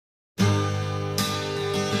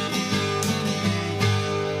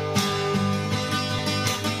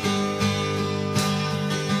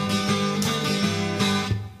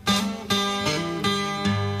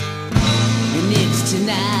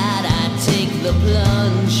the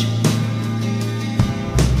plunge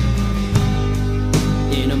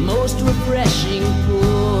in a most refreshing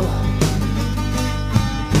pool.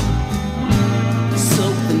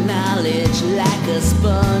 Soak the knowledge like a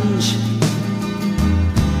sponge.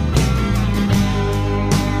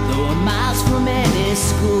 Though I'm miles from any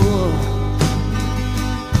school,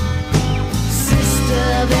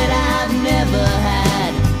 sister that I've never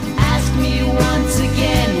had, ask me once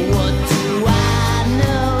again, what do I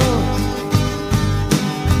know?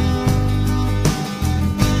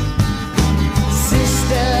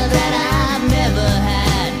 Sister that I've never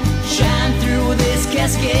had, shine through this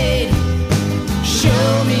cascade.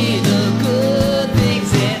 Show me the good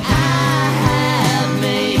things that I have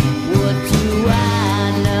made. What do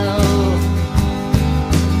I know?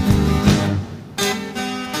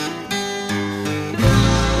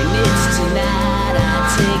 And it's tonight I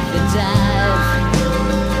take the dive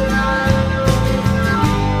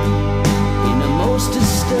in a most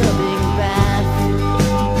disturbing bath,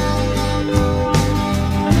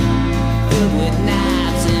 filled with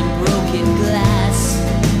knives and broken glass.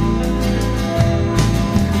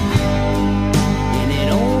 And it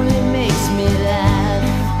only makes me laugh.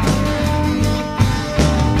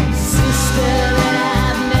 Sister that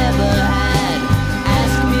I've never had,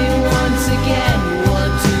 ask me once again,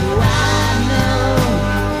 what do I know?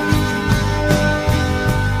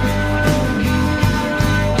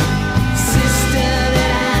 Sister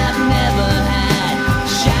that I've never had,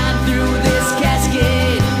 shine through this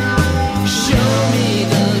cascade. Show me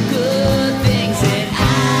the good things that I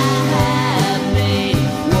have made.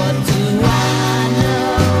 What do I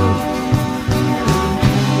know?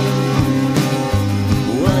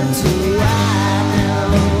 What do I know?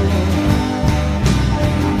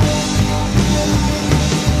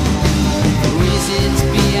 Reasons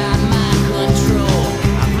beyond my control,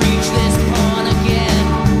 I've reached this point again.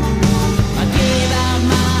 I gave out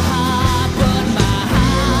my heart, but my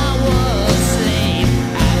heart was slain.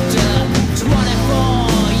 After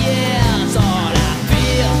 24 years, all I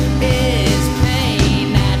feel is pain.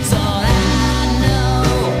 That's all I know.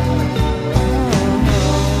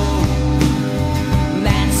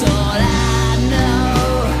 That's all I know.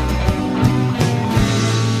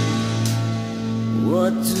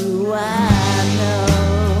 What do I know?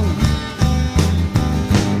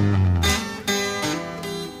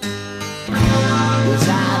 Was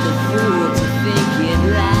I the fool to think it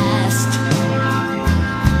last?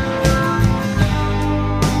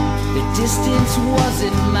 The distance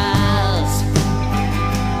wasn't miles.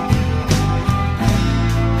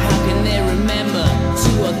 How can they remember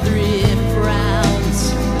 2 or 3 frowns,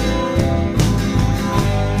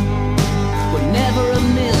 but never a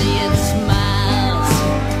million smiles?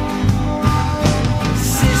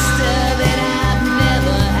 Sister that I've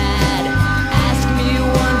never had, ask me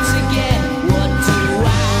once again, what do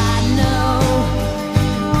I know?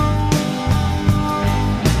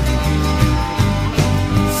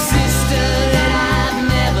 Sister that I've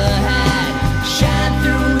never had, shine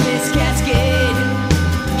through this cascade.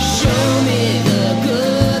 Show me the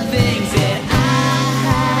good things that I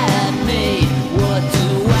have made. What do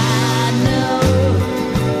I know?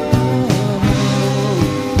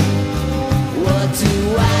 What do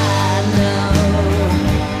I know?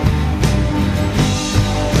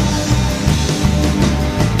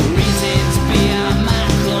 Reasons beyond my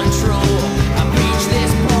control, I've reached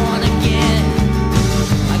this point again.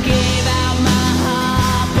 I gave out my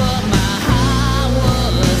heart, but my heart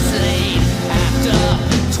was slain. After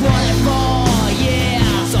 24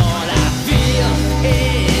 years, all I feel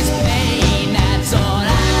is pain. That's all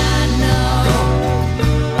I know.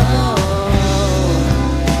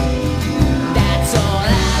 That's all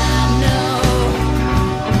I know.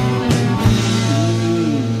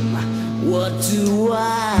 What do I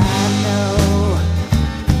know?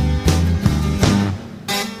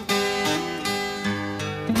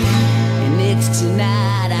 And it's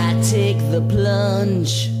tonight I take the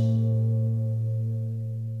plunge.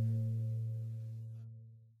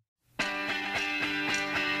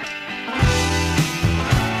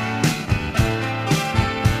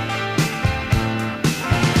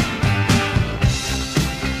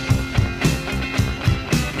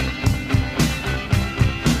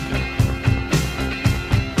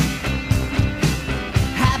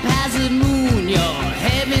 Haphazard moon, your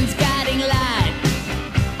heaven's guiding light.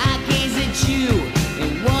 I gaze at you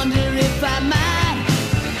and wonder if I might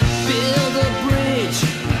build a bridge,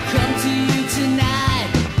 come to you tonight.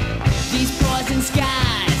 These poison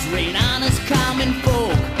skies rain on us common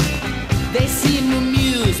folk. They seem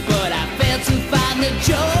amused, but I fail to find the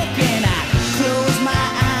joke.